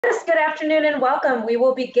Yes, good afternoon and welcome. We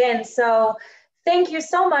will begin. So thank you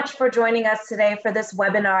so much for joining us today for this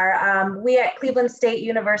webinar. We at Cleveland State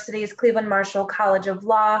University's Cleveland Marshall College of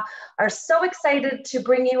Law are so excited to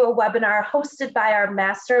bring you a webinar hosted by our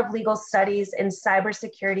Master of Legal Studies in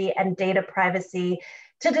Cybersecurity and Data Privacy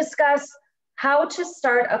to discuss how to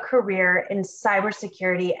start a career in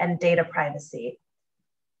cybersecurity and data privacy.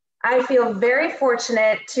 I feel very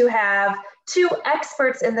fortunate to have two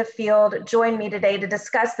experts in the field join me today to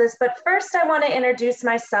discuss this, but first I want to introduce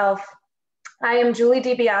myself. I am Julie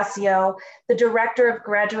DiBiasio, the Director of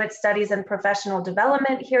Graduate Studies and Professional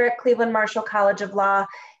Development here at Cleveland Marshall College of Law.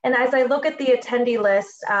 And as I look at the attendee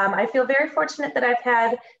list, I feel very fortunate that I've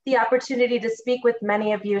had the opportunity to speak with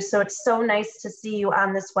many of you, so it's so nice to see you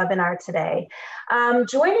on this webinar today.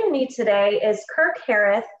 Joining me today is Kirk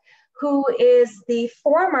Herath, who is the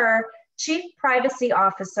former Chief Privacy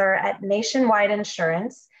Officer at Nationwide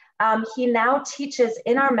Insurance. He now teaches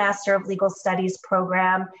in our Master of Legal Studies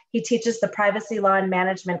program. He teaches the Privacy Law and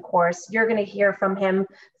Management course. You're going to hear from him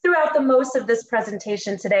throughout the most of this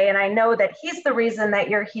presentation today, and I know that he's the reason that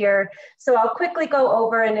you're here. So I'll quickly go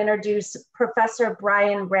over and introduce Professor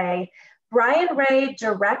Brian Ray. Brian Ray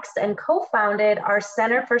directs and co-founded our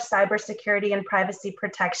Center for Cybersecurity and Privacy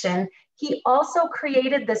Protection. He also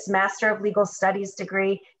created this Master of Legal Studies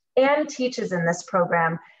degree and teaches in this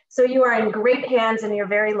program. So you are in great hands and you're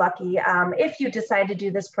very lucky if you decide to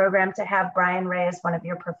do this program to have Brian Ray as one of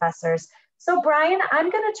your professors. So Brian, I'm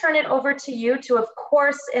going to turn it over to you to, of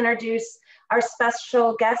course, introduce our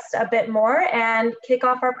special guest a bit more and kick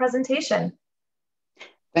off our presentation.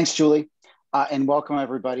 Thanks, Julie. And welcome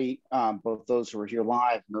everybody, both those who are here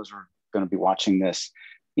live and those who are going to be watching this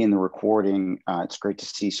in the recording. It's great to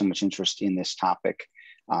see so much interest in this topic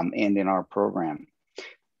and in our program.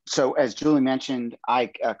 So as Julie mentioned, I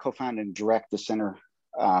co-founded and direct the center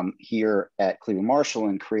here at Cleveland Marshall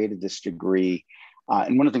and created this degree.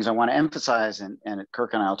 And one of the things I want to emphasize, and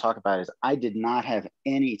Kirk and I will talk about, is I did not have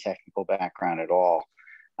any technical background at all.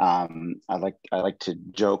 I like to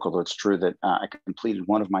joke, although it's true, that I completed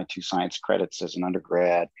one of my 2 science credits as an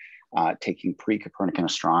undergrad, taking pre-Copernican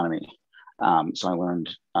astronomy. So I learned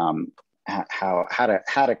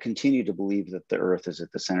how to continue to believe that the Earth is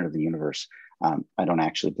at the center of the universe. I don't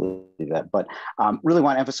actually believe that, but really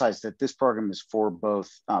want to emphasize that this program is for both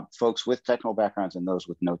folks with technical backgrounds and those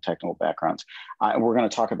with no technical backgrounds. And we're going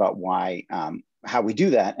to talk about why, how we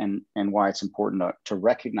do that, and why it's important to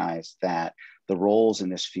recognize that the roles in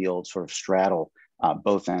this field sort of straddle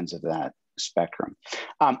both ends of that spectrum.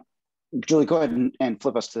 Julie, go ahead and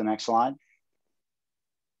flip us to the next slide.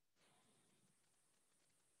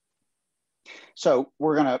 So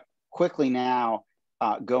we're going to quickly now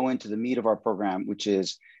go into the meat of our program, which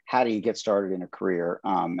is how do you get started in a career,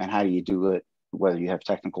 and how do you do it whether you have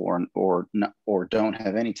technical or don't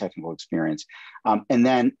have any technical experience. And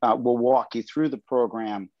then we'll walk you through the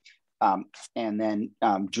program, and then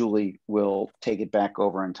Julie will take it back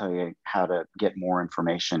over and tell you how to get more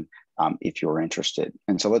information if you're interested.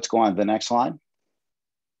 And so let's go on to the next slide.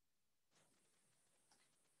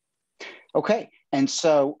 Okay, and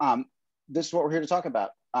so this is what we're here to talk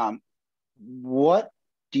about. What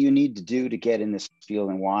do you need to do to get in this field,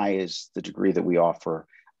 and why is the degree that we offer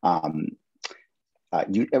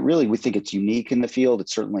really, we think it's unique in the field.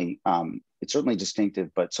 It's certainly distinctive,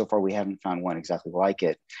 but so far we haven't found one exactly like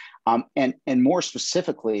it. And more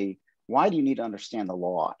specifically, why do you need to understand the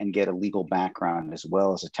law and get a legal background as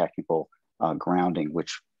well as a technical grounding,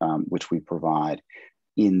 which we provide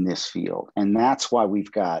in this field? And that's why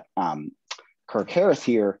we've got Kirk Herath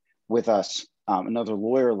here with us, another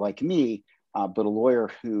lawyer like me, but a lawyer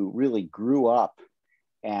who really grew up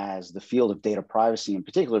as the field of data privacy in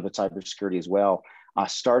particular, but cybersecurity as well,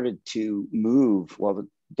 started to move. Well, the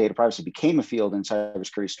data privacy became a field, and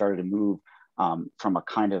cybersecurity started to move from a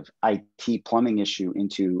kind of IT plumbing issue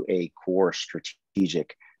into a core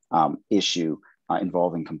strategic issue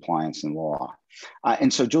involving compliance and law.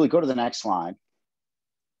 And so, Julie, go to the next slide.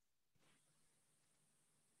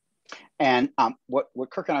 And what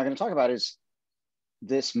Kirk and I are going to talk about is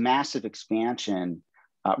this massive expansion,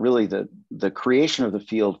 really the creation of the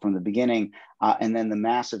field from the beginning, and then the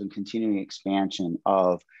massive and continuing expansion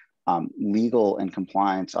of legal and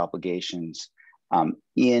compliance obligations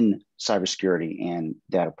in cybersecurity and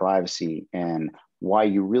data privacy, and why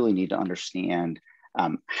you really need to understand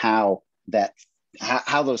how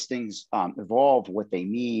those things evolve, what they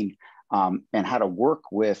mean, and how to work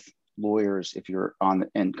with lawyers if you're on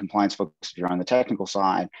and compliance folks if you're on the technical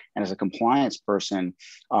side, and as a compliance person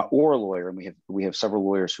or a lawyer, and we have several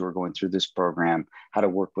lawyers who are going through this program, how to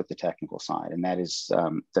work with the technical side, and that is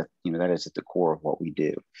that is at the core of what we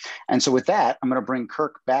do. And so with that, I'm going to bring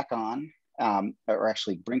Kirk back on, or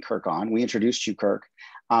actually bring Kirk on. We introduced you, Kirk.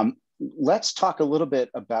 Let's talk a little bit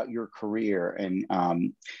about your career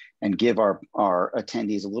and give our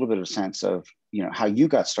attendees a little bit of a sense of how you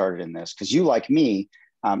got started in this, because you, like me,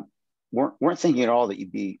 weren't thinking at all that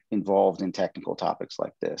you'd be involved in technical topics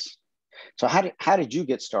like this. So how did you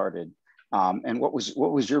get started, and what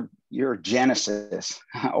was your genesis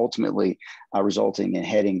ultimately resulting in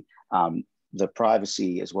heading the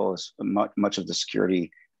privacy as well as much of the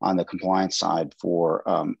security on the compliance side for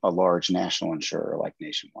a large national insurer like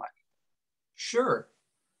Nationwide? Sure.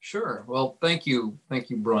 Well, thank you,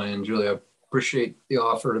 Brian, Julia. I appreciate the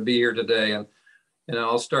offer to be here today. And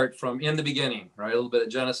I'll start from in the beginning, right? A little bit of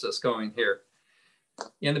genesis going here.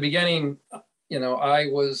 In the beginning, I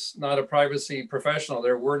was not a privacy professional.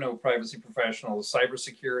 There were no privacy professionals.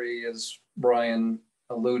 Cybersecurity, as Brian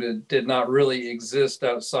alluded, did not really exist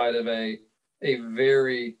outside of a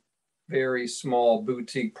very, very small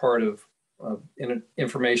boutique part of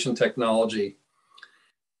information technology.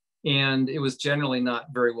 And it was generally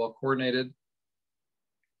not very well coordinated.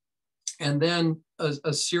 And then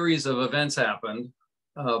a series of events happened,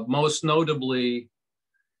 most notably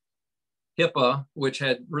HIPAA, which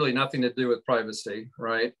had really nothing to do with privacy,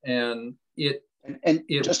 right? And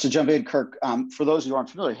just to jump in, Kirk, for those who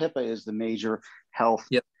aren't familiar, HIPAA is the major health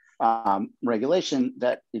regulation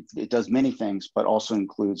that it does many things, but also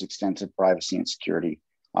includes extensive privacy and security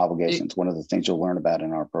obligations. One of the things you'll learn about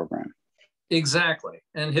in our program. Exactly.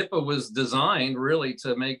 And HIPAA was designed really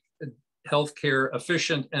to make healthcare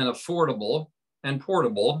efficient and affordable and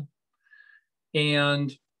portable,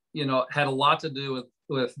 and had a lot to do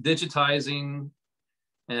with digitizing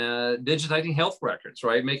health records,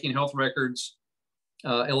 right? Making health records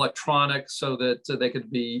electronic so that they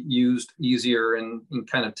could be used easier and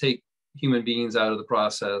kind of take human beings out of the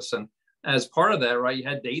process. And as part of that, right, you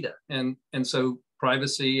had data, and so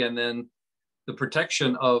privacy, and then the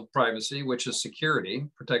protection of privacy, which is security,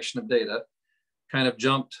 protection of data, kind of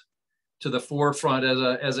jumped to the forefront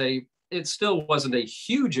it still wasn't a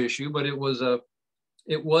huge issue, but it was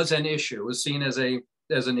an issue. It was seen as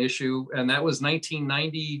an issue. And that was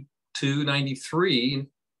 1992, 93,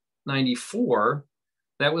 94.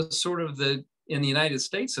 That was sort of in the United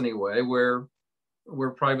States anyway, where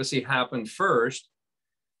privacy happened first.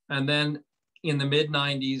 And then in the mid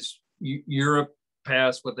 90s, Europe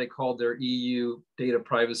passed what they called their EU Data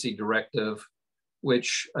Privacy Directive,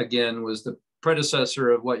 which again was the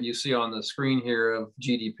predecessor of what you see on the screen here of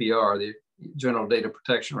GDPR, the General Data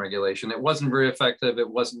Protection Regulation. It wasn't very effective. It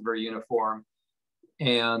wasn't very uniform.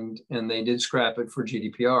 And they did scrap it for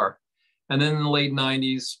GDPR. And then in the late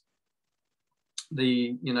 90s,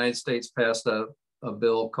 the United States passed a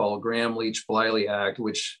bill called Gramm-Leach-Bliley Act,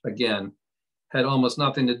 which again had almost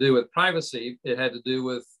nothing to do with privacy. It had to do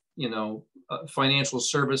with financial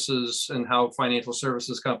services and how financial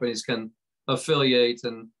services companies can affiliate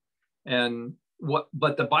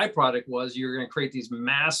but the byproduct was you're going to create these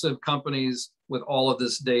massive companies with all of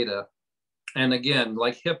this data. And again,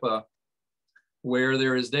 like HIPAA, where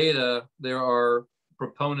there is data, there are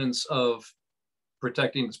proponents of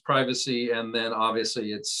protecting its privacy and then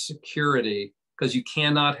obviously its security, because you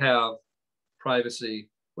cannot have privacy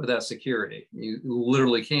without security. You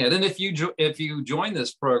literally can't. And if you join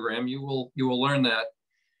this program, you will learn that,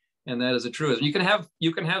 and that is a truism. You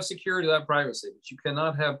can have security without privacy, but you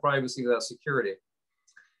cannot have privacy without security.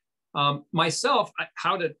 Myself,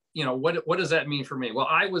 what does that mean for me? Well,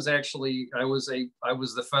 I was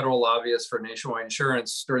the federal lobbyist for Nationwide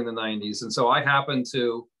Insurance during the 90s, and so I happened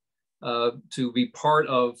to be part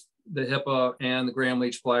of the HIPAA and the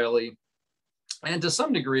Gramm-Leach-Bliley, and to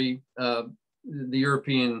some degree, the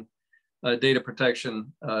European Data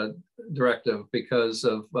Protection Directive, because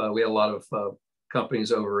of we had a lot of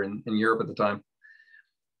companies over in Europe at the time.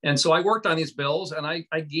 And so I worked on these bills, and I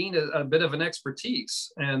gained a bit of an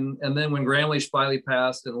expertise. And then when Gramm-Leach-Bliley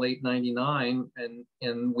passed in late 99,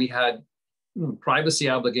 and we had privacy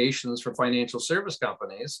obligations for financial service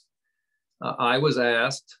companies, I was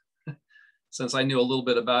asked, since I knew a little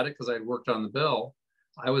bit about it because I worked on the bill,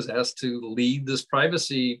 I was asked to lead this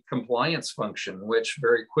privacy compliance function, which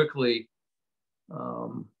very quickly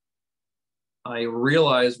I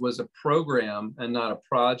realized was a program and not a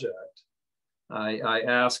project. I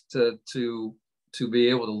asked to be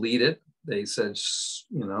able to lead it. They said,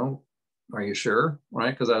 are you sure?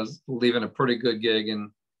 Right? Because I was leaving a pretty good gig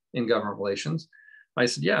in government relations. I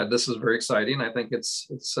said, yeah, this is very exciting. I think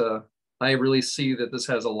I really see that this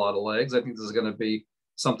has a lot of legs. I think this is going to be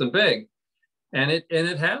something big. And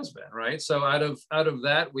it has been, right? So out of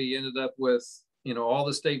that, we ended up with, you know, all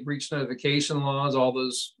the state breach notification laws, all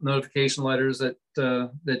those notification letters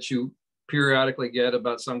that you periodically get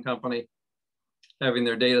about some company having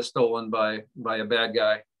their data stolen by a bad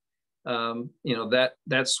guy. You know,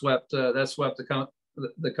 that swept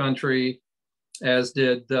the country, as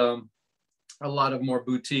did a lot of more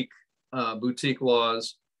boutique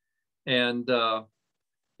laws. And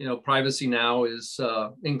you know, privacy now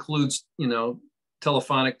includes, you know,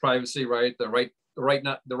 telephonic privacy, right? The right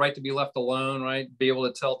to be left alone, right? Be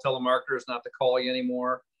able to tell telemarketers not to call you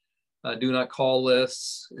anymore. Do not call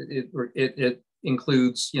lists. It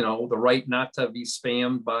includes, you know, the right not to be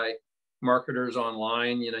spammed by marketers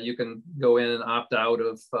online. You know, you can go in and opt out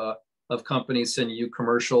of companies sending you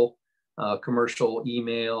commercial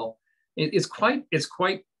email. It's quite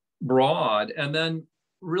broad. And then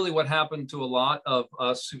really what happened to a lot of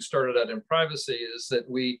us who started out in privacy is that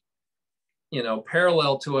we, you know,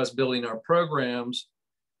 parallel to us building our programs,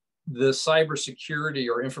 the cybersecurity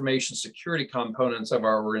or information security components of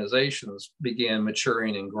our organizations began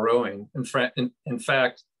maturing and growing. In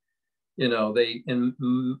fact, you know, they in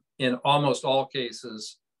almost all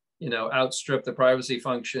cases, you know, outstrip the privacy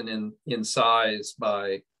function in size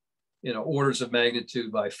by, you know, orders of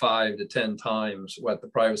magnitude, by 5 to 10 times what the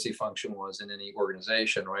privacy function was in any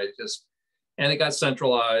organization, right? And it got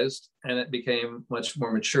centralized and it became much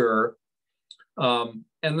more mature. And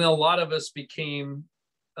then a lot of us became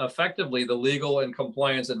effectively the legal and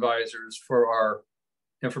compliance advisors for our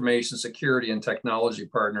information security and technology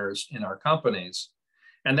partners in our companies.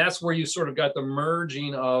 And that's where you sort of got the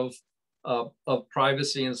merging of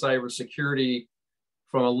privacy and cybersecurity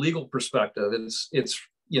from a legal perspective. It's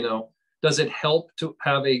you know, does it help to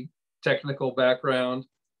have a technical background?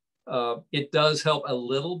 It does help a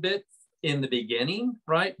little bit in the beginning,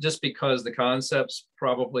 right? Just because the concepts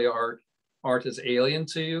probably aren't as alien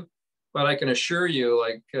to you. But I can assure you,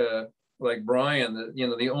 like Brian, that, you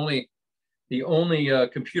know, the only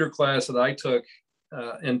computer class that I took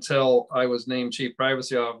until I was named Chief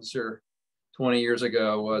Privacy Officer 20 years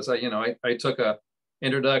ago was, I took a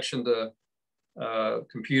introduction to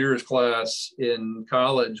computers class in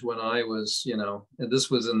college when I was, you know, and this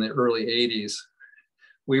was in the early 80s.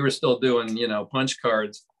 We were still doing, you know, punch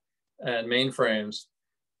cards and mainframes.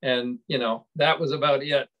 And, you know, that was about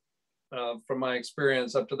it from my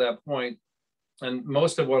experience up to that point. And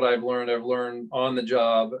most of what I've learned on the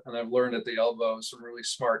job, and I've learned at the elbow of some really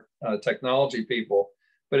smart technology people.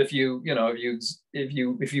 But if you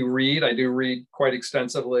read, I do read quite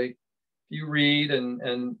extensively. You read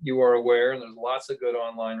and you are aware, and there's lots of good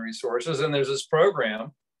online resources. And there's this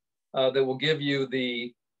program that will give you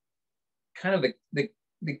the kind of the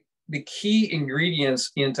key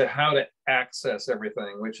ingredients into how to access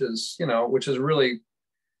everything, which is really,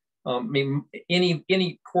 I mean,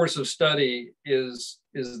 any course of study is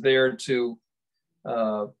there to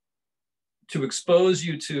expose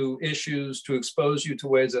you to issues, to expose you to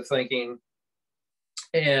ways of thinking,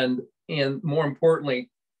 and more importantly,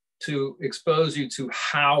 to expose you to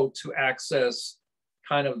how to access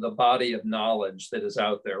kind of the body of knowledge that is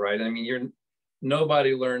out there, right? I mean,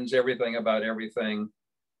 nobody learns everything about everything.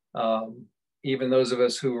 Even those of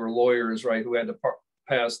us who are lawyers, right, who had to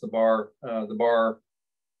pass the bar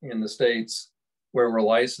in the States where we're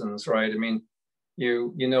licensed, right? I mean,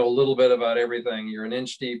 you know a little bit about everything. You're an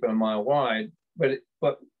inch deep and a mile wide. But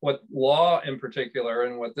what law in particular,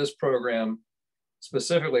 and what this program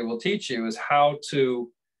specifically will teach you, is how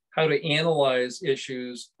to analyze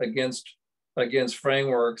issues against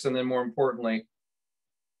frameworks, and then more importantly,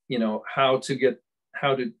 you know, how to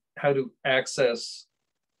access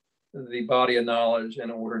the body of knowledge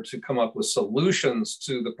in order to come up with solutions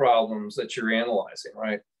to the problems that you're analyzing,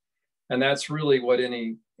 right? And that's really what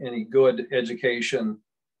any good education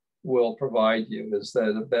will provide you, is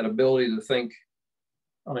that ability to think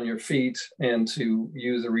on your feet and to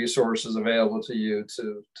use the resources available to you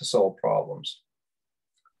to solve problems.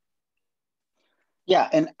 Yeah,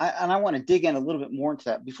 and I want to dig in a little bit more into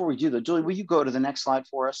that. Before we do though, Julie, will you go to the next slide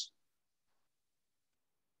for us?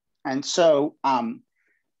 And so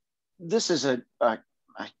this is a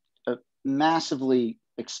massively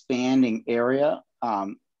expanding area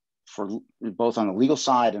for both on the legal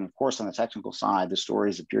side and of course on the technical side. The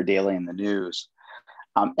stories appear daily in the news.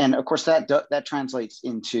 And of course that translates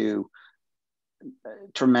into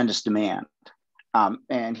tremendous demand.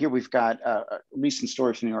 And here we've got a recent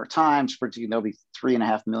story from the New York Times, predicting there'll be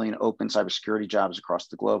 3.5 million open cybersecurity jobs across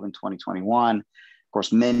the globe in 2021. Of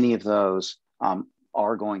course, many of those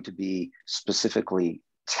are going to be specifically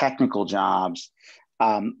technical jobs.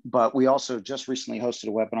 But we also just recently hosted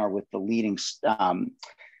a webinar with the leading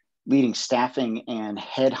staffing and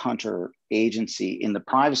headhunter agency in the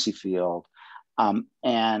privacy field,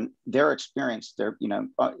 and their experience, their in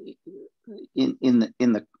the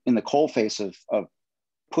coalface of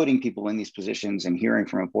putting people in these positions and hearing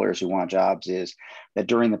from employers who want jobs is that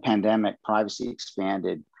during the pandemic, privacy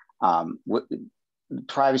expanded.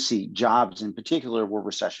 Privacy jobs in particular were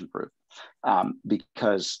recession-proof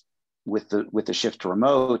because with the shift to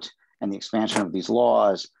remote and the expansion of these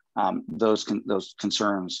laws, those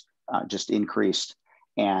concerns just increased,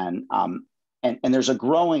 and there's a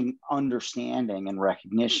growing understanding and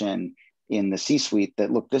recognition in the C-suite that,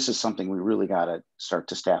 look, this is something we really got to start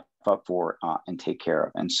to staff up for and take care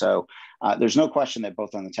of. And so there's no question that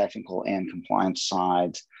both on the technical and compliance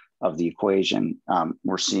sides of the equation,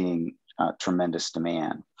 we're seeing tremendous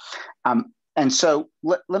demand. And so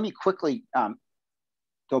let me quickly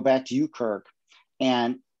go back to you, Kirk.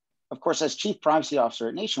 And of course, as Chief Privacy Officer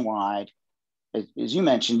at Nationwide, as you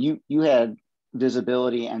mentioned, you had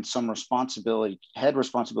visibility and some responsibility, had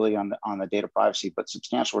responsibility on the data privacy, but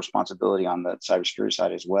substantial responsibility on the cybersecurity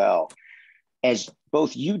side as well. As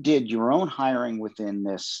both you did your own hiring within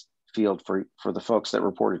this field for the folks that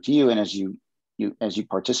reported to you, and as you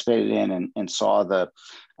participated in and saw the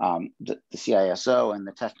CISO and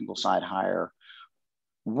the technical side hire,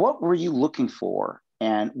 what were you looking for,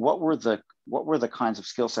 and what were the kinds of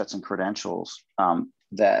skill sets and credentials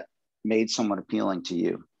that made someone appealing to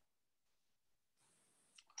you?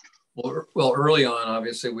 Well, early on,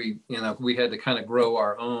 obviously, we had to kind of grow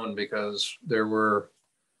our own because there were,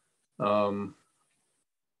 there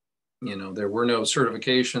were no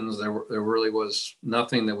certifications. There really was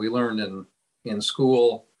nothing that we learned in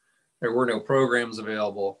school. There were no programs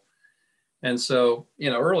available. And so,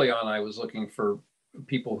 early on, I was looking for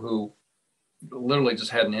people who literally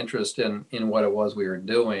just had an interest in what it was we were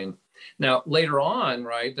doing. Now, later on,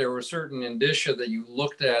 right, there were certain indicia that you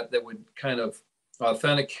looked at that would kind of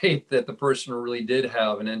authenticate that the person really did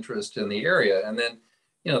have an interest in the area. And then,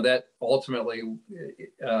 that ultimately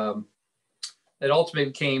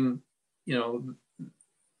became,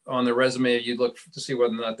 on the resume, you'd look to see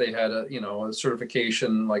whether or not they had a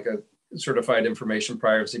certification, like a certified information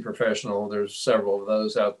privacy professional. There's several of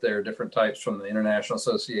those out there, different types from the International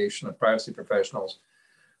Association of Privacy Professionals.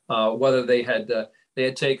 Whether they had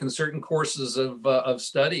taken certain courses of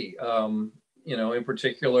study, in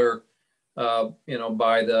particular,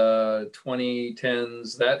 by the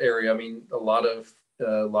 2010s, that area. I mean, a lot of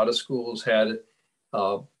schools had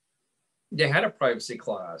they had a privacy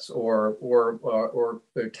class or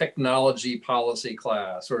a technology policy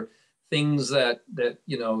class, or things that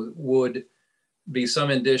would be some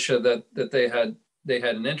indicia that they had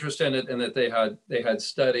an interest in it and that they had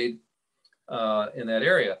studied in that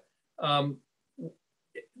area.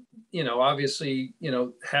 Obviously,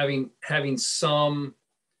 having some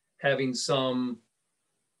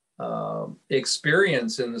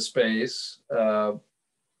experience in the space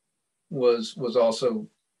was also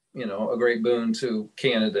a great boon to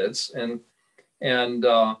candidates, and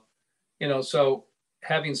so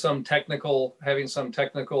having some technical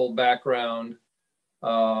background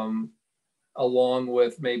along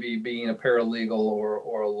with maybe being a paralegal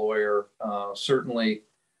or a lawyer certainly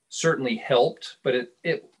helped, but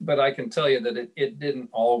I can tell you that it didn't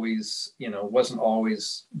always, wasn't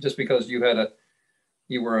always just because you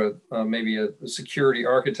were maybe a security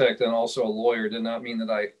architect and also a lawyer did not mean that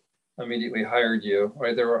I immediately hired you,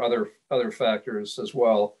 right? There were other factors as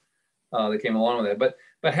well that came along with it,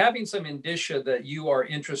 but having some indicia that you are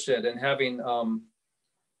interested in having,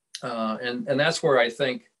 and that's where I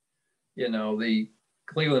think, the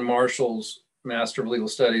Cleveland Marshall's Master of Legal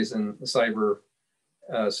Studies in Cyber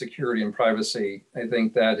Security and Privacy, I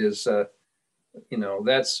think that is,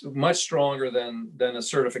 that's much stronger than a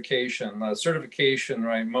certification. Certification,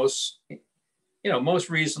 right? Most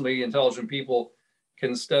reasonably intelligent people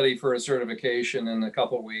can study for a certification in a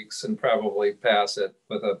couple of weeks and probably pass it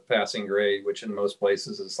with a passing grade, which in most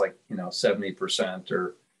places is like 70%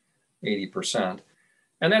 or 80%,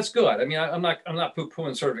 and that's good. I mean, I'm not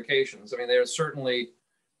poo-pooing certifications. I mean, they're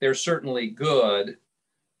certainly good,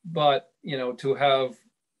 but to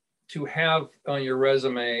have on your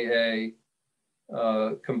resume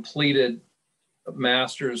a completed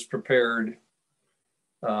master's prepared.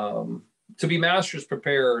 To be master's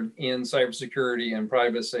prepared in cybersecurity and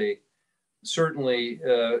privacy certainly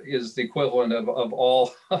is the equivalent of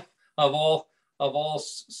all of all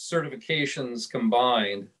certifications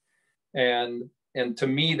combined, and and to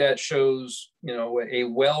me, that shows, you know, a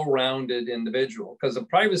well-rounded individual, because a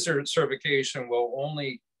privacy certification will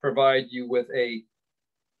only provide you with a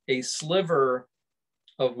sliver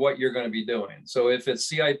of what you're going to be doing. So if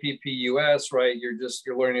it's CIPP US, right, you're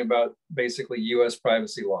learning about basically US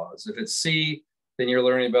privacy laws. If it's C, then you're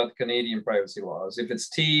learning about the Canadian privacy laws. If it's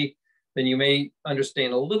T, then you may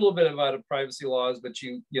understand a little bit about the privacy laws, but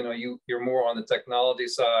you're more on the technology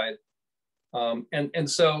side. And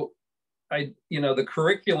so the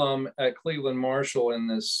curriculum at Cleveland Marshall in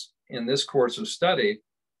this course of study,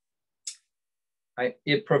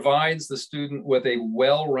 it provides the student with a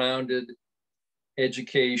well-rounded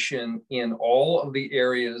education in all of the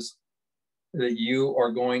areas that you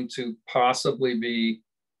are going to possibly be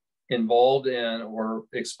involved in or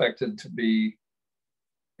expected to be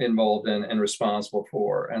involved in and responsible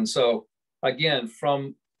for. And so again,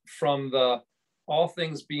 from the all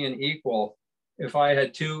things being equal, if I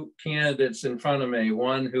had two candidates in front of me,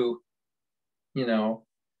 one who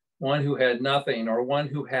had nothing, or one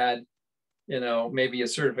who had, maybe a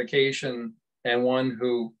certification, and one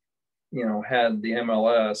who, had the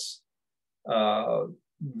MLS,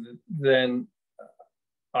 then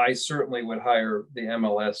I certainly would hire the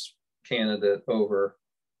MLS candidate over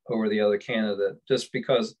the other candidate, just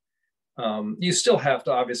because you still have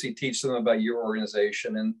to obviously teach them about your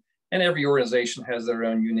organization, and every organization has their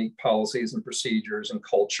own unique policies and procedures and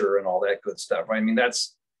culture and all that good stuff. Right? I mean,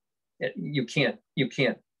 you can't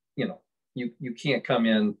come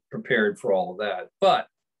in prepared for all of that. But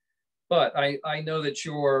I know that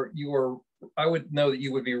I would know that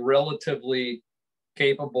you would be relatively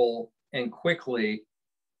capable and quickly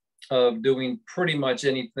of doing pretty much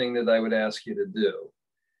anything that I would ask you to do.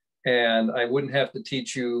 And I wouldn't have to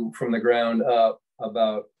teach you from the ground up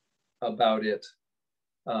about it.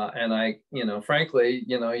 And I, frankly,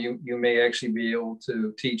 you may actually be able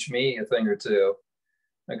to teach me a thing or two,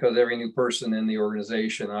 because every new person in the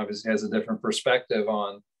organization obviously has a different perspective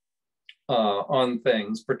on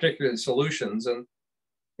things, particularly solutions. And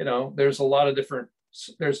there's a lot of different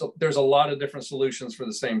solutions for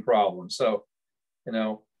the same problem. So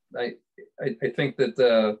I think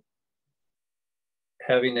that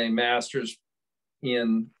having a master's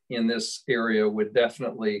in this area would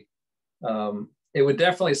definitely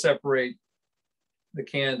separate the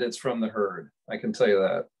candidates from the herd. I can tell you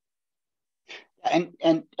that.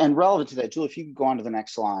 And relevant to that, Julie, if you could go on to the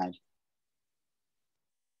next slide.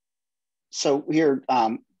 So here,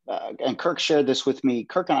 and Kirk shared this with me.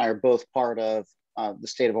 Kirk and I are both part of the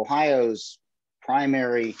state of Ohio's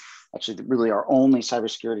primary, actually really our only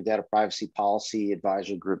cybersecurity data privacy policy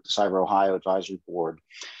advisory group, the Cyber Ohio Advisory Board.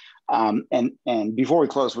 And before we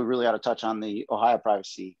close, we really ought to touch on the Ohio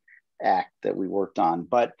Privacy Act that we worked on.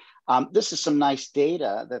 But this is some nice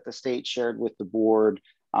data that the state shared with the board.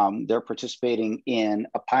 They're participating in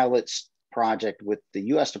a pilot project with the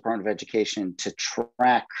U.S. Department of Education to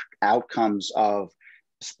track outcomes of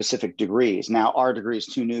specific degrees. Now, our degree is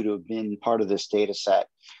too new to have been part of this data set,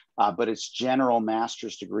 but it's general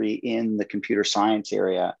master's degree in the computer science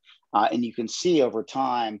area. And you can see over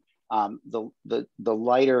time, the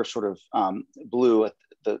lighter sort of blue, at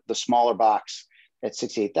the smaller box at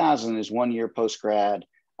 68,000 is 1 year post-grad,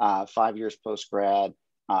 5 years post-grad,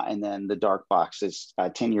 and then the dark box is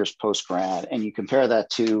 10 years post-grad. And you compare that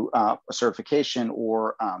to a certification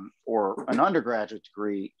or an undergraduate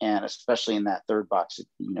degree, and especially in that third box,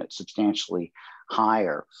 it's substantially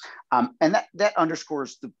higher. And that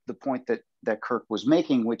underscores the point that Kirk was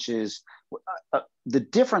making, which is the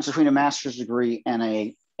difference between a master's degree and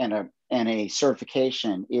a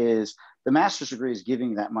certification is the master's degree is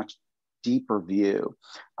giving that much deeper view.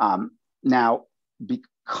 Now,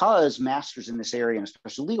 because masters in this area, and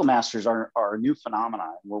especially legal masters, are a new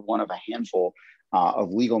phenomenon. We're one of a handful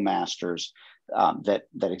of legal masters that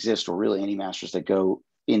exist, or really any masters that go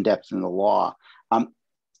in depth in the law.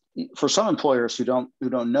 For some employers who don't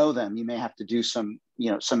know them, you may have to do some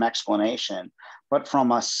explanation. But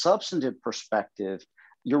from a substantive perspective,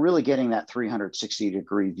 you're really getting that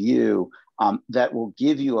 360-degree view that will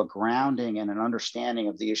give you a grounding and an understanding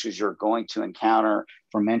of the issues you're going to encounter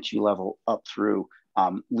from entry level up through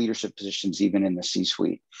leadership positions, even in the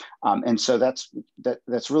C-suite. And so that's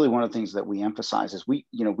really one of the things that we emphasize is we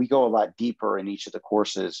go a lot deeper in each of the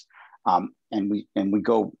courses, and we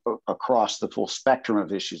go across the full spectrum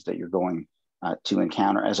of issues that you're going to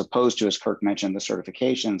encounter, as opposed to, as Kirk mentioned, the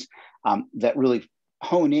certifications that really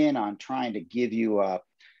hone in on trying to give you a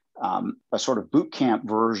sort of boot camp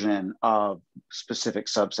version of specific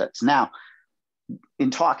subsets. Now, in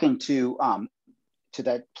talking to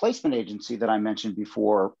that placement agency that I mentioned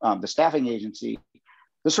before, the staffing agency,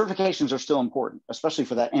 the certifications are still important, especially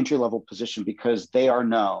for that entry-level position, because they are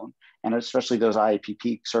known, and especially those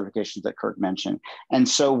IAPP certifications that Kirk mentioned. And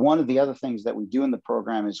so one of the other things that we do in the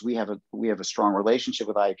program is we have a strong relationship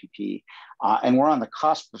with IAPP, and we're on the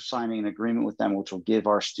cusp of signing an agreement with them, which will give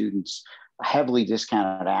our students heavily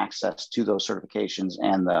discounted access to those certifications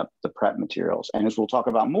and the prep materials. And as we'll talk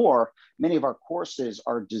about more, many of our courses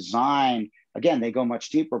are designed, again, they go much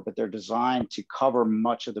deeper, but they're designed to cover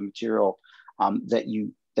much of the material that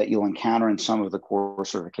you'll encounter in some of the core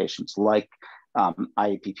certifications, like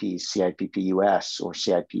IAPP, CIPP US, or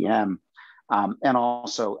CIPM, and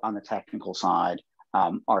also on the technical side,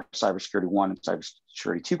 our Cybersecurity 1 and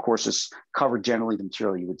Cybersecurity 2 courses cover generally the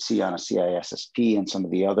material you would see on a CISSP and some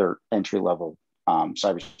of the other entry-level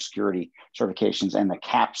cybersecurity certifications, and the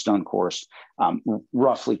capstone course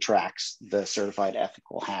roughly tracks the Certified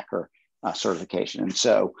Ethical Hacker certification. And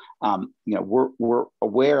so, we're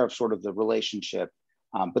aware of sort of the relationship,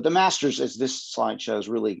 but the master's, as this slide shows,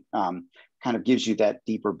 really kind of gives you that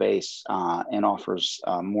deeper base and offers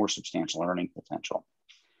more substantial earning potential.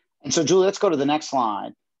 And so, Julie, let's go to the next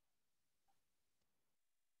slide.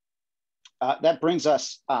 That brings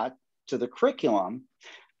us to the curriculum.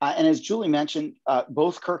 And as Julie mentioned,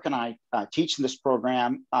 both Kirk and I teach in this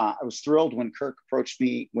program. I was thrilled when Kirk approached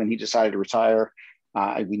me when he decided to retire.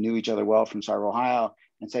 We knew each other well from Cyber Ohio,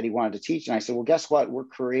 and said he wanted to teach. And I said, well, guess what? We're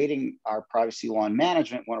creating our privacy law and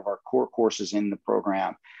management, one of our core courses in the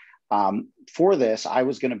program. For this, I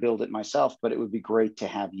was going to build it myself, but it would be great to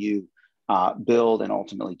have you build and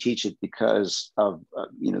ultimately teach it because of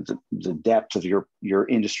the depth of your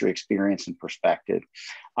industry experience and perspective.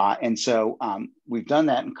 And so we've done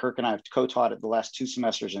that, and Kirk and I have co-taught it the last 2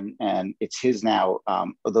 semesters, and it's his now.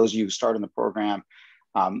 For those of you who start in the program,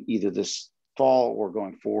 either this fall or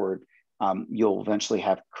going forward, you'll eventually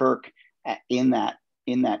have Kirk in that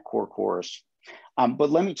core course.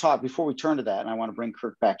 But let me talk, before we turn to that, and I want to bring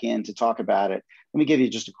Kirk back in to talk about it, let me give you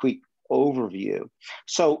just a quick overview.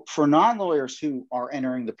 So for non-lawyers who are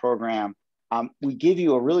entering the program, we give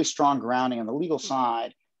you a really strong grounding on the legal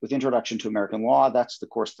side with Introduction to American Law. That's the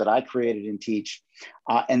course that I created and teach.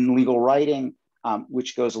 And legal writing,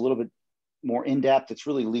 which goes a little bit more in depth. It's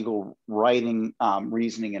really legal writing,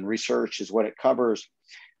 reasoning, and research is what it covers.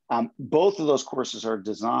 Both of those courses are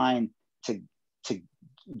designed to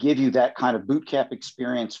give you that kind of boot camp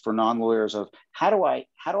experience for non-lawyers of how do I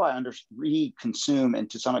read, consume, and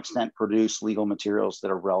to some extent produce legal materials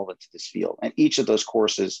that are relevant to this field. And each of those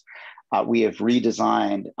courses we have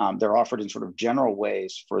redesigned. They're offered in sort of general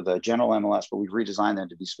ways for the general MLS, but we've redesigned them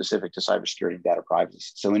to be specific to cybersecurity and data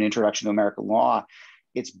privacy. So in Introduction to American Law,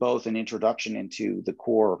 it's both an introduction into the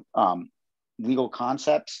core legal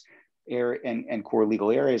concepts and core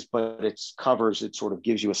legal areas, but it sort of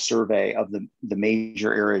gives you a survey of the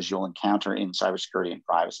major areas you'll encounter in cybersecurity and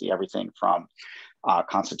privacy, everything from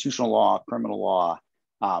constitutional law, criminal law,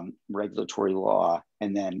 regulatory law,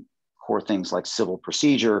 and then core things like civil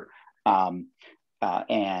procedure, and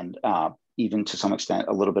even to some extent,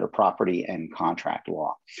 a little bit of property and contract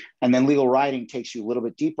law. And then legal writing takes you a little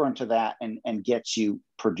bit deeper into that and gets you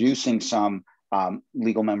producing some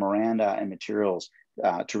legal memoranda and materials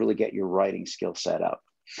to really get your writing skill set up.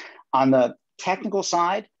 On the technical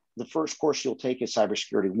side, the first course you'll take is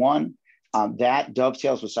Cybersecurity 1. That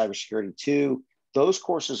dovetails with Cybersecurity 2. Those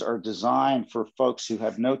courses are designed for folks who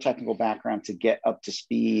have no technical background to get up to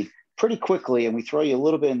speed pretty quickly, and we throw you a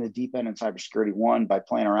little bit in the deep end in Cybersecurity 1 by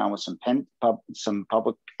playing around with some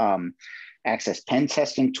public access pen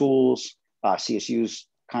testing tools. CSU's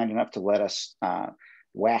kind enough to let us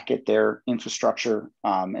whack at their infrastructure,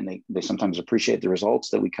 and they sometimes appreciate the results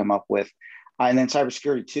that we come up with. And then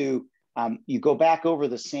Cybersecurity 2, you go back over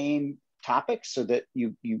the same topics so that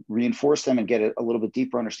you reinforce them and get a little bit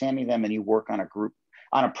deeper understanding of them, and you work on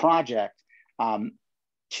a project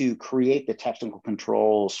to create the technical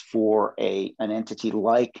controls for an entity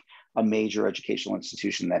like a major educational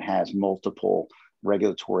institution that has multiple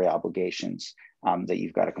regulatory obligations that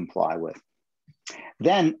you've got to comply with.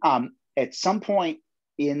 Then at some point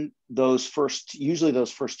in usually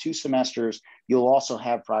those first 2 semesters, you'll also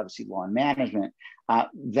have privacy law and management.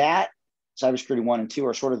 That Cybersecurity 1 and 2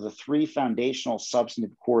 are sort of the 3 foundational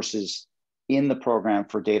substantive courses in the program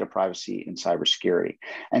for data privacy and cybersecurity.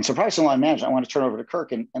 And so privacy law and management, I want to turn over to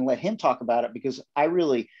Kirk and let him talk about it, because I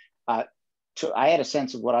really, I had a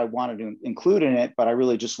sense of what I wanted to include in it, but I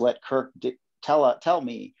really just let Kirk tell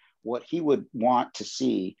me what he would want to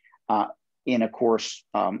see in a course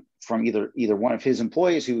from either one of his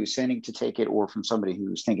employees who is sending to take it, or from somebody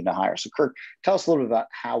who's thinking to hire. So Kirk, tell us a little bit about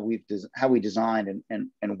how we designed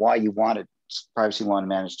and why you wanted privacy law and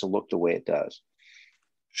management to look the way it does.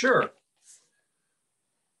 Sure.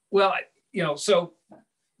 Well, so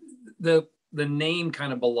the name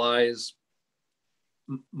kind of belies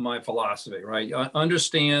my philosophy, right?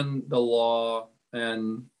 Understand the law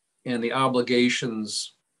and the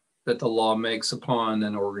obligations that the law makes upon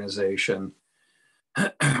an organization.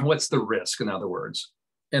 What's the risk, in other words?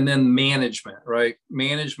 And then management, right?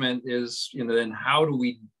 Management is, then how do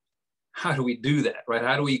we do that, right?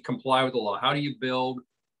 How do we comply with the law? How do you build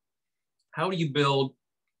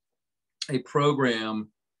a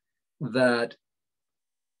program that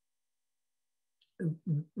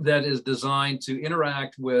is designed to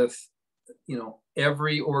interact with,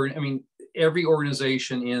 every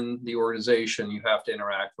organization in the organization you have to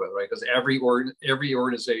interact with, right? Because every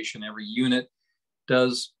organization, every unit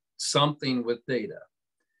does something with data,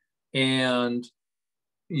 and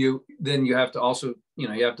you have to also, you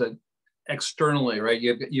have to externally, right?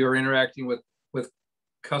 You're interacting with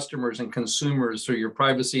customers and consumers through your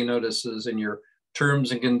privacy notices and your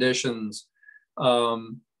terms and conditions.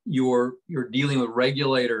 You're dealing with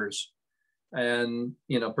regulators, and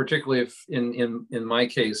particularly if in my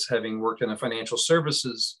case, having worked in a financial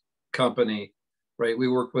services company, right, we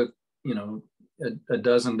work with a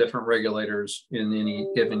dozen different regulators in any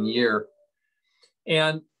given year,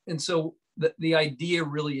 and so the idea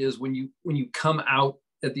really is when you come out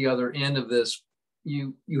at the other end of this,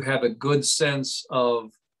 you have a good sense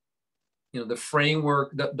of the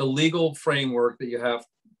framework, the legal framework that you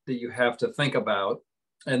have to think about,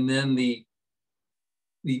 and then the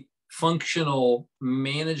functional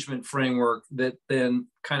management framework that then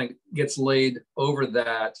kind of gets laid over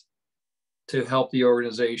that to help the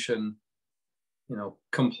organization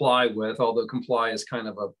comply with, although comply is kind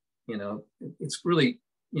of a it's really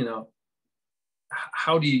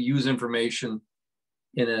how do you use information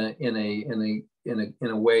in a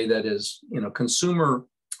way that is consumer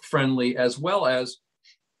friendly, as well as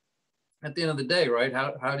at the end of the day, right?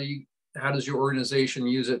 How does your organization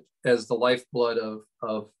use it as the lifeblood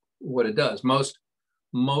of what it does?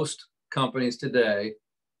 Most companies today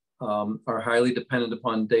are highly dependent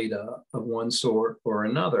upon data of one sort or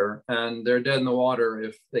another, and they're dead in the water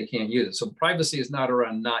if they can't use it. So privacy is not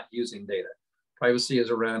around not using data. Privacy is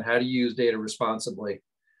around how to use data responsibly,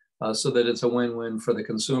 so that it's a win-win for the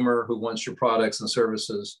consumer who wants your products and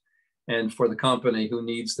services, and for the company who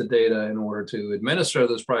needs the data in order to administer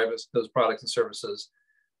those products and services,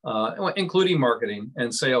 including marketing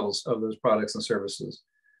and sales of those products and services.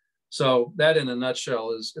 So that, in a nutshell,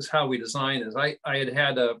 is how we design this. I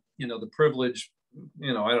had the privilege,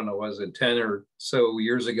 I don't know, was it 10 or so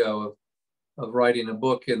years ago of writing a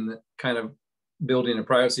book and kind of building a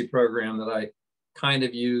privacy program that I kind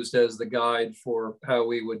of used as the guide for how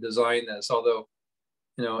we would design this. Although,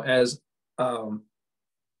 as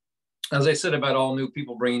I said about all new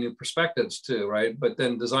people bringing new perspectives too, right? But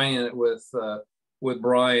then designing it with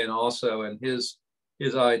Brian also, and his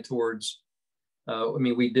eye towards,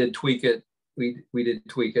 we did tweak it. We did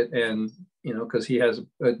tweak it, and because he had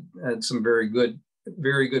some very good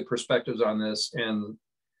perspectives on this, and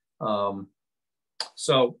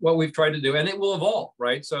so what we've tried to do, and it will evolve,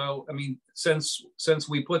 right? So since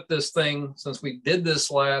we did this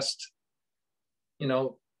last,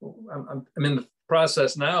 I'm in the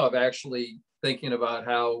process now of actually thinking about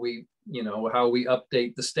how we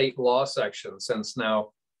update the state law section,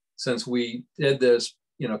 since we did this.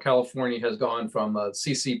 California has gone from a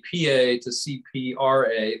CCPA to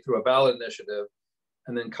CPRA through a ballot initiative,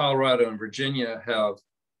 and then Colorado and Virginia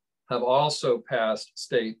have also passed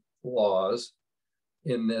state laws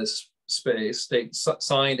in this space.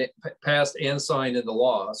 Passed and signed into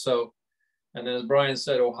law. So, and then as Brian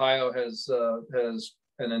said, Ohio has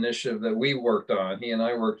an initiative that we worked on. He and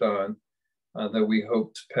I worked on that we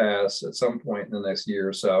hope to pass at some point in the next year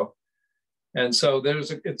or so. And so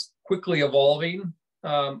it's quickly evolving.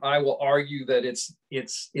 I will argue that it's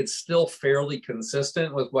still fairly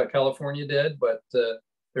consistent with what California did, but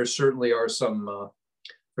there certainly are some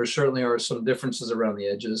differences around the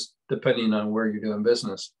edges depending on where you're doing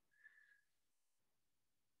business.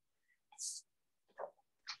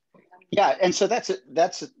 Yeah, and so that's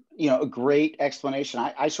a great explanation.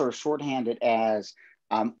 I sort of shorthand it as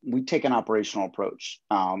we take an operational approach,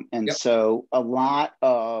 and yep. So a lot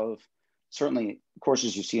of certainly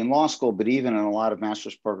courses you see in law school, but even in a lot of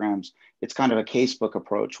master's programs, it's kind of a casebook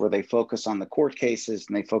approach where they focus on the court cases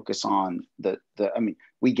and they focus on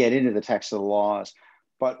we get into the text of the laws,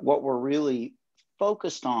 but what we're really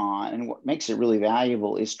focused on and what makes it really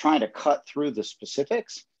valuable is trying to cut through the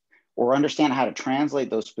specifics or understand how to translate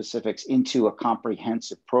those specifics into a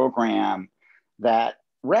comprehensive program that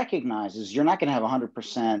recognizes you're not going to have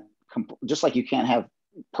 100%, just like you can't have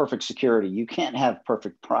perfect security. You can't have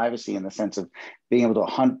perfect privacy in the sense of being able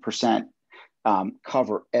to 100%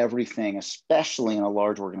 cover everything, especially in a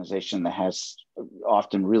large organization that has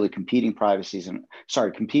often really competing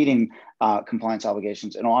competing compliance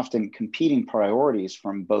obligations, and often competing priorities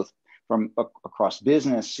from across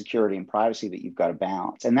business, security, and privacy that you've got to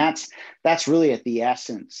balance. And that's really at the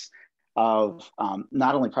essence of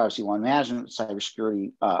not only Privacy One management,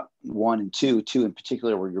 Cybersecurity 1 and 2 in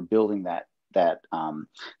particular, where you're building that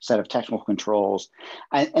set of technical controls.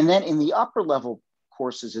 And then in the upper level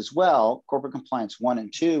courses as well, Corporate Compliance 1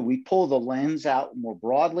 and 2, we pull the lens out more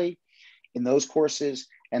broadly in those courses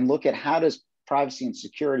and look at how does privacy and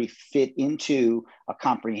security fit into a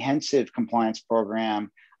comprehensive compliance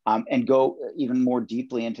program, and go even more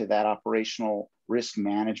deeply into that operational risk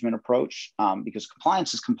management approach, because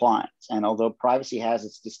compliance is compliance. And although privacy has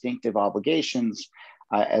its distinctive obligations,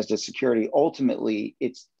 as does security, ultimately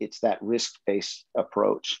it's that risk-based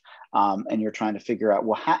approach. And you're trying to figure out,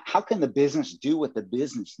 well, how can the business do what the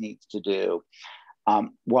business needs to do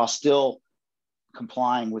while still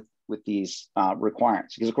complying with these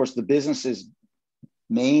requirements? Because of course the business's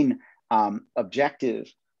main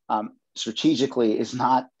objective strategically is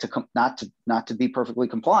not to be perfectly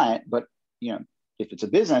compliant, but if it's a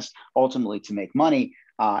business, ultimately to make money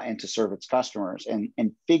and to serve its customers,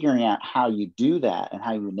 and figuring out how you do that and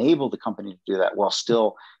how you enable the company to do that while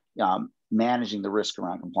still managing the risk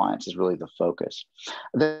around compliance is really the focus.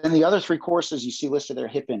 Then the other 3 courses you see listed there,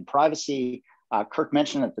 HIPAA and privacy. Kirk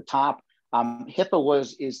mentioned at the top,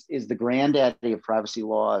 HIPAA is the granddaddy of privacy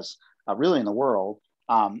laws really in the world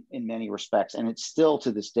in many respects, and it's still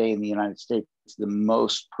to this day in the United States the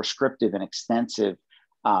most prescriptive and extensive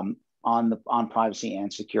on privacy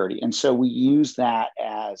and security. And so we use that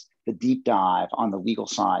as the deep dive on the legal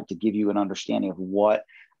side to give you an understanding of what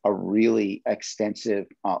a really extensive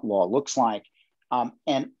law looks like.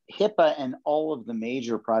 And HIPAA and all of the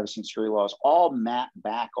major privacy and security laws all map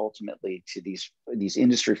back ultimately to these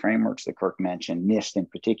industry frameworks that Kirk mentioned, NIST in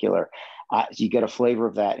particular. So you get a flavor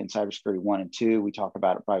of that in Cybersecurity 1 and 2. We talk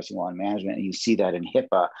about privacy law and management, and you see that in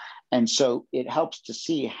HIPAA. And so it helps to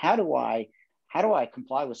see how do I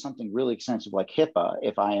comply with something really extensive like HIPAA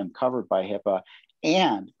if I am covered by HIPAA,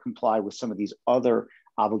 and comply with some of these other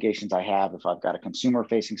obligations I have if I've got a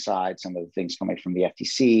consumer-facing side, some of the things coming from the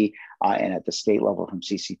FTC and at the state level from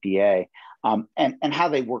CCPA, and how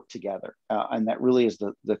they work together. And that really is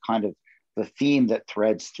the kind of the theme that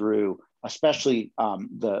threads through, especially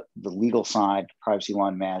the legal side, privacy law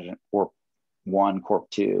and management, Corp 1, Corp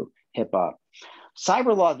 2, HIPAA.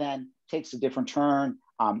 Cyber law then takes a different turn.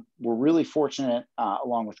 We're really fortunate,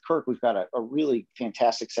 along with Kirk, we've got a really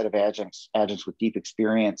fantastic set of adjuncts with deep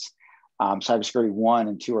experience. Cybersecurity 1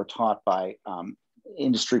 and 2 are taught by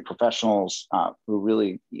industry professionals who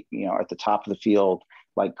really are at the top of the field,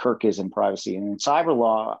 like Kirk is in privacy. And in cyber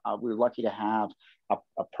law, we were lucky to have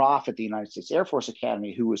a prof at the United States Air Force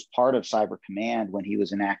Academy who was part of Cyber Command when he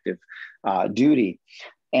was in active duty.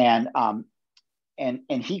 And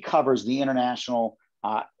he covers the international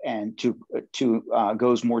and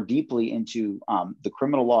goes more deeply into the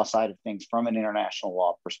criminal law side of things from an international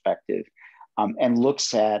law perspective, and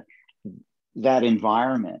looks at that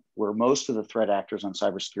environment where most of the threat actors on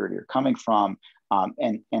cybersecurity are coming from,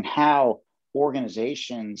 and how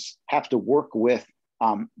organizations have to work with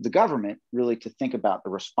the government really to think about the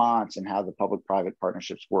response and how the public-private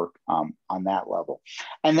partnerships work on that level.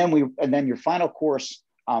 And then your final course,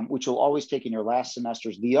 which you'll always take in your last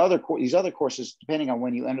semesters. These other courses, depending on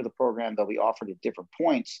when you enter the program, they'll be offered at different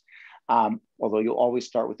points. Although you'll always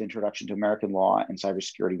start with Introduction to American Law and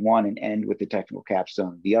Cybersecurity 1 and end with the technical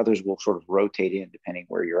capstone. The others will sort of rotate in depending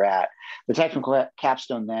where you're at. The technical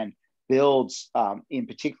capstone then builds in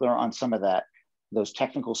particular on some of those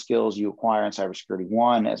technical skills you acquire in Cybersecurity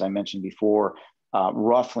 1, as I mentioned before,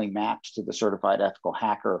 roughly maps to the Certified Ethical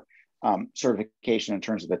Hacker certification in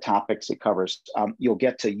terms of the topics it covers. You'll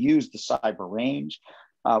get to use the Cyber Range,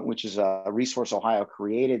 which is a resource Ohio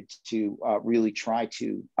created to really try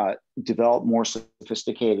to develop more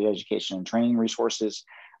sophisticated education and training resources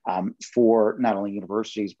for not only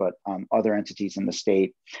universities, but other entities in the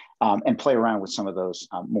state, and play around with some of those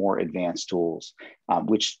more advanced tools,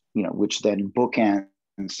 which then bookends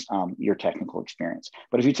your technical experience.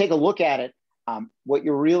 But if you take a look at it, what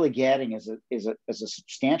you're really getting is a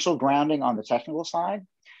substantial grounding on the technical side,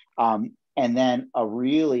 and then a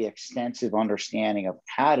really extensive understanding of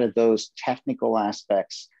how do those technical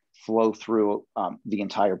aspects flow through the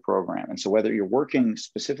entire program. And so whether you're working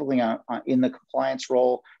specifically in the compliance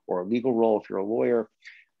role or a legal role if you're a lawyer,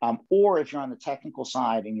 or if you're on the technical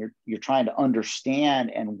side and you're trying to understand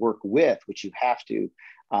and work with, which you have to,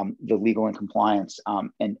 the legal and compliance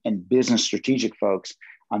and business strategic folks,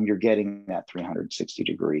 you're getting that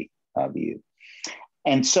 360-degree view.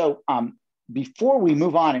 And so before we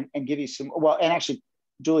move on and give you some, well, and actually,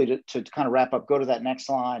 Julie, to kind of wrap up, go to that next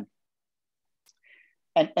slide.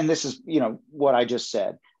 And this is, what I just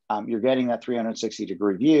said. You're getting that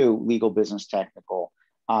 360-degree view, legal, business, technical,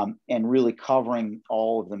 and really covering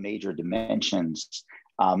all of the major dimensions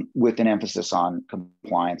with an emphasis on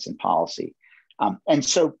compliance and policy. And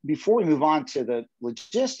so before we move on to the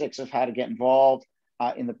logistics of how to get involved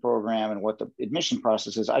in the program and what the admission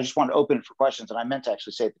process is, I just want to open it for questions. And I meant to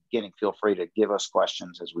actually say at the beginning, feel free to give us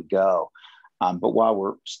questions as we go. But while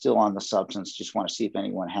we're still on the substance, just want to see if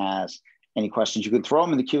anyone has any questions. You can throw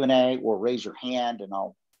them in the Q&A or raise your hand, and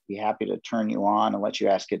I'll be happy to turn you on and let you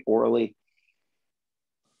ask it orally.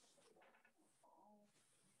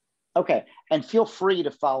 Okay, and feel free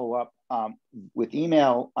to follow up with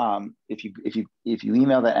email. If you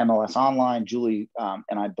email that MLS online, Julie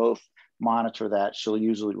and I both monitor that. She'll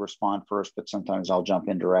usually respond first, but sometimes I'll jump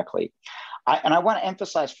in directly. And I want to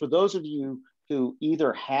emphasize, for those of you who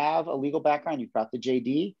either have a legal background, you've got the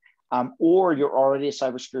JD, or you're already a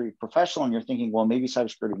cybersecurity professional and you're thinking, well, maybe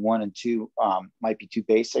cybersecurity 1 and 2 might be too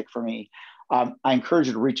basic for me. I encourage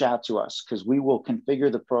you to reach out to us, because we will configure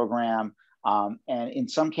the program. And in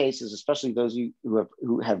some cases, especially those of you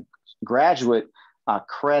who have graduate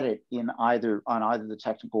credit on either the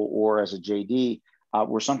technical or as a JD,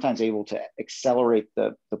 we're sometimes able to accelerate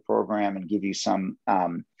the program and give you some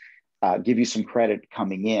credit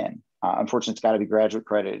coming in. Unfortunately, it's got to be graduate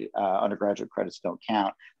credit. Undergraduate credits don't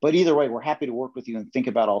count. But either way, we're happy to work with you and think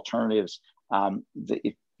about alternatives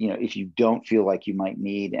if you don't feel like you might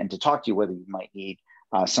need, and to talk to you whether you might need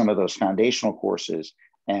some of those foundational courses.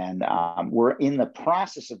 And we're in the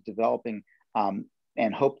process of developing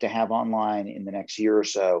and hope to have online in the next year or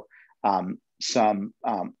so some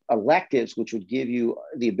electives, which would give you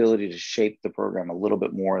the ability to shape the program a little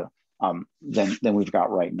bit more than we've got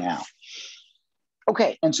right now.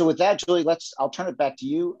 Okay, and so with that, Julie, I'll turn it back to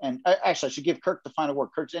you. And actually, I should give Kirk the final word.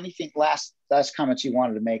 Kirk, anything last comments you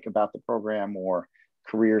wanted to make about the program or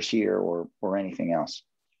careers here or anything else?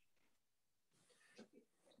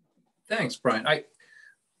 Thanks, Brian.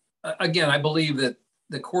 I believe that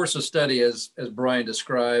the course of study, as Brian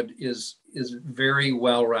described, is very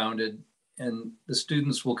well-rounded, and the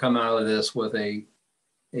students will come out of this with a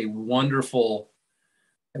wonderful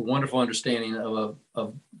understanding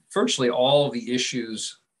of virtually all of the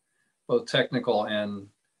issues, both technical and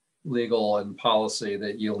legal and policy,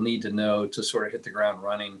 that you'll need to know to sort of hit the ground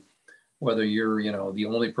running, whether you're the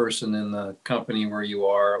only person in the company where you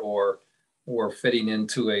are, or fitting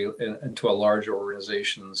into a large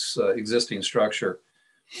organization's existing structure.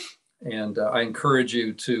 And I encourage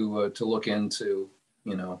you to look into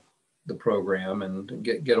the program and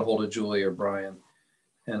get a hold of Julie or Brian.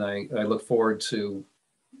 And I look forward to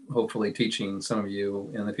hopefully teaching some of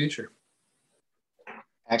you in the future.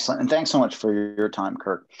 Excellent. And thanks so much for your time,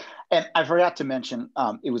 Kirk. And I forgot to mention,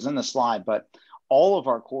 it was in the slide, but all of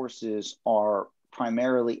our courses are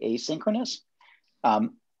primarily asynchronous.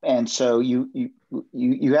 And so you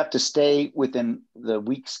have to stay within the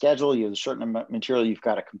week schedule. You have a certain amount of material you've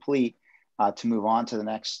got to complete to move on to the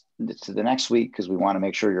next week, because we want to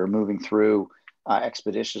make sure you're moving through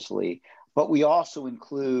expeditiously. But we also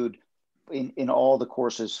include in all the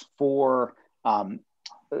courses 4,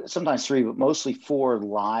 sometimes 3, but mostly 4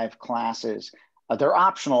 live classes. They're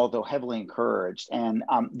optional, though heavily encouraged. And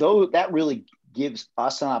though that really gives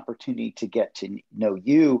us an opportunity to get to know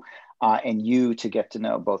you, and you to get to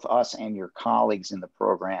know both us and your colleagues in the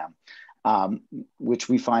program, which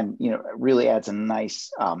we find really adds a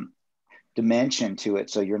nice dimension to it.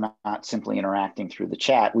 So you're not simply interacting through the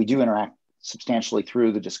chat. We do interact substantially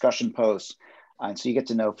through the discussion posts, and so you get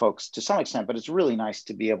to know folks to some extent. But it's really nice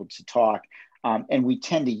to be able to talk, and we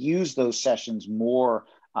tend to use those sessions more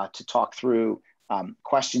to talk through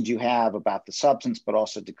questions you have about the substance, but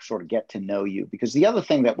also to sort of get to know you. Because the other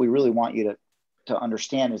thing that we really want you to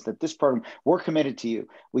understand is that this program, we're committed to you.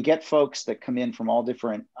 We get folks that come in from all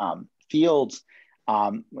different fields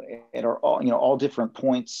at all different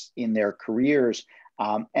points in their careers,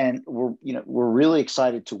 and we're really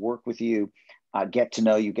excited to work with you, get to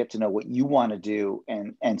know you, get to know what you want to do,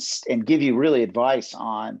 and give you really advice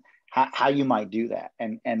on how you might do that.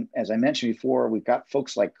 And as I mentioned before, we've got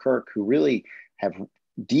folks like Kirk who really have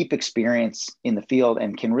deep experience in the field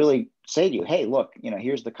and can really say to you, hey, look,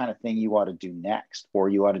 here's the kind of thing you ought to do next, or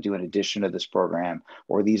you ought to do in addition to this program,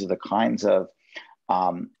 or these are the kinds of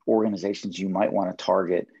organizations you might want to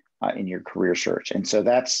target in your career search. And so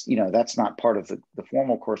that's not part of the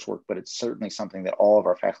formal coursework, but it's certainly something that all of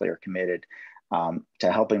our faculty are committed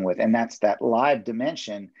to helping with. And that's that live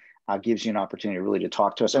dimension gives you an opportunity really to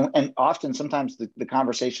talk to us. And often, sometimes the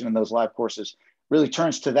conversation in those live courses really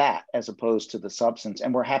turns to that as opposed to the substance.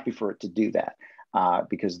 And we're happy for it to do that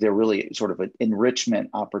because they're really sort of enrichment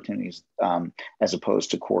opportunities as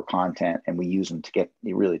opposed to core content. And we use them to get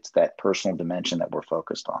really to that personal dimension that we're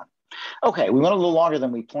focused on. Okay, we went a little longer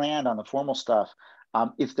than we planned on the formal stuff.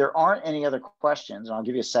 If there aren't any other questions, and I'll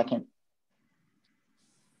give you a second.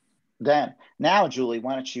 Then, now, Julie,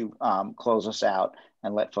 why don't you close us out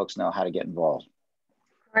and let folks know how to get involved.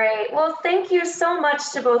 Great. Well, thank you so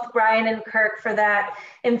much to both Brian and Kirk for that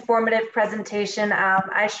informative presentation.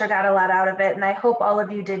 I sure got a lot out of it, and I hope all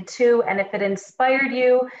of you did too. And if it inspired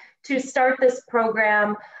you to start this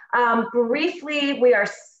program, briefly, we are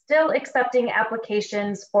still accepting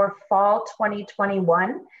applications for fall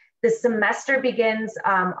 2021. The semester begins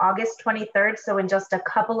August 23rd, so in just a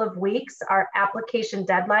couple of weeks. Our application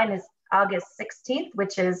deadline is August 16th,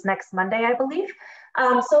 which is next Monday, I believe.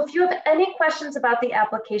 So if you have any questions about the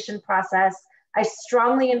application process, I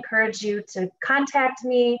strongly encourage you to contact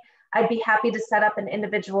me. I'd be happy to set up an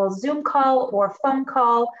individual Zoom call or phone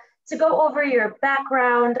call to go over your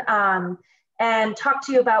background and talk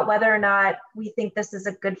to you about whether or not we think this is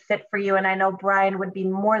a good fit for you. And I know Brian would be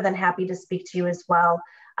more than happy to speak to you as well.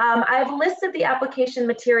 I've listed the application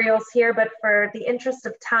materials here, but for the interest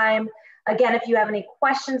of time, again, if you have any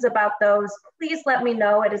questions about those, please let me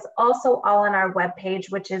know. It is also all on our webpage,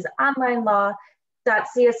 which is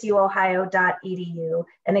onlinelaw.csuohio.edu.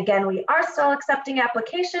 And again, we are still accepting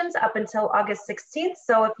applications up until August 16th.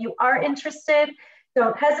 So if you are interested,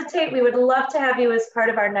 don't hesitate. We would love to have you as part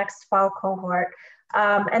of our next fall cohort.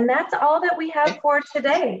 And that's all that we have for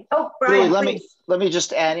today. Oh, Brian, Julie, let me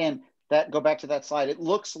just add in that, go back to that slide. It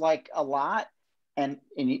looks like a lot. And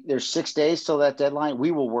there's 6 days till that deadline.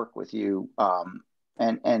 We will work with you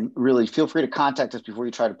and really feel free to contact us before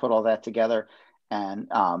you try to put all that together. And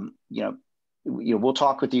we'll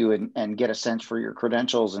talk with you and get a sense for your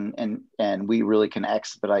credentials, and we really can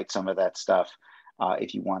expedite some of that stuff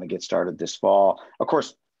if you want to get started this fall. Of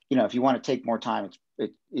course, if you want to take more time,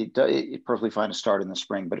 it's perfectly fine to start in the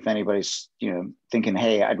spring. But if anybody's thinking,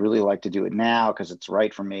 hey, I'd really like to do it now because it's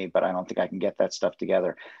right for me, but I don't think I can get that stuff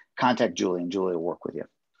together, contact Julie, and Julie will work with you.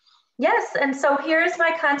 Yes, and so here's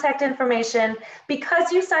my contact information.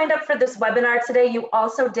 Because you signed up for this webinar today, you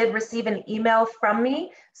also did receive an email from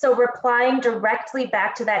me. So replying directly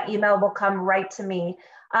back to that email will come right to me.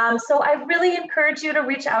 So I really encourage you to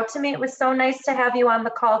reach out to me. It was so nice to have you on the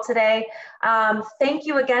call today. Thank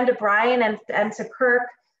you again to Brian and to Kirk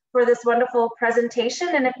for this wonderful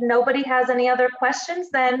presentation. And if nobody has any other questions,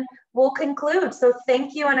 then we'll conclude. So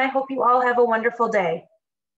thank you, and I hope you all have a wonderful day.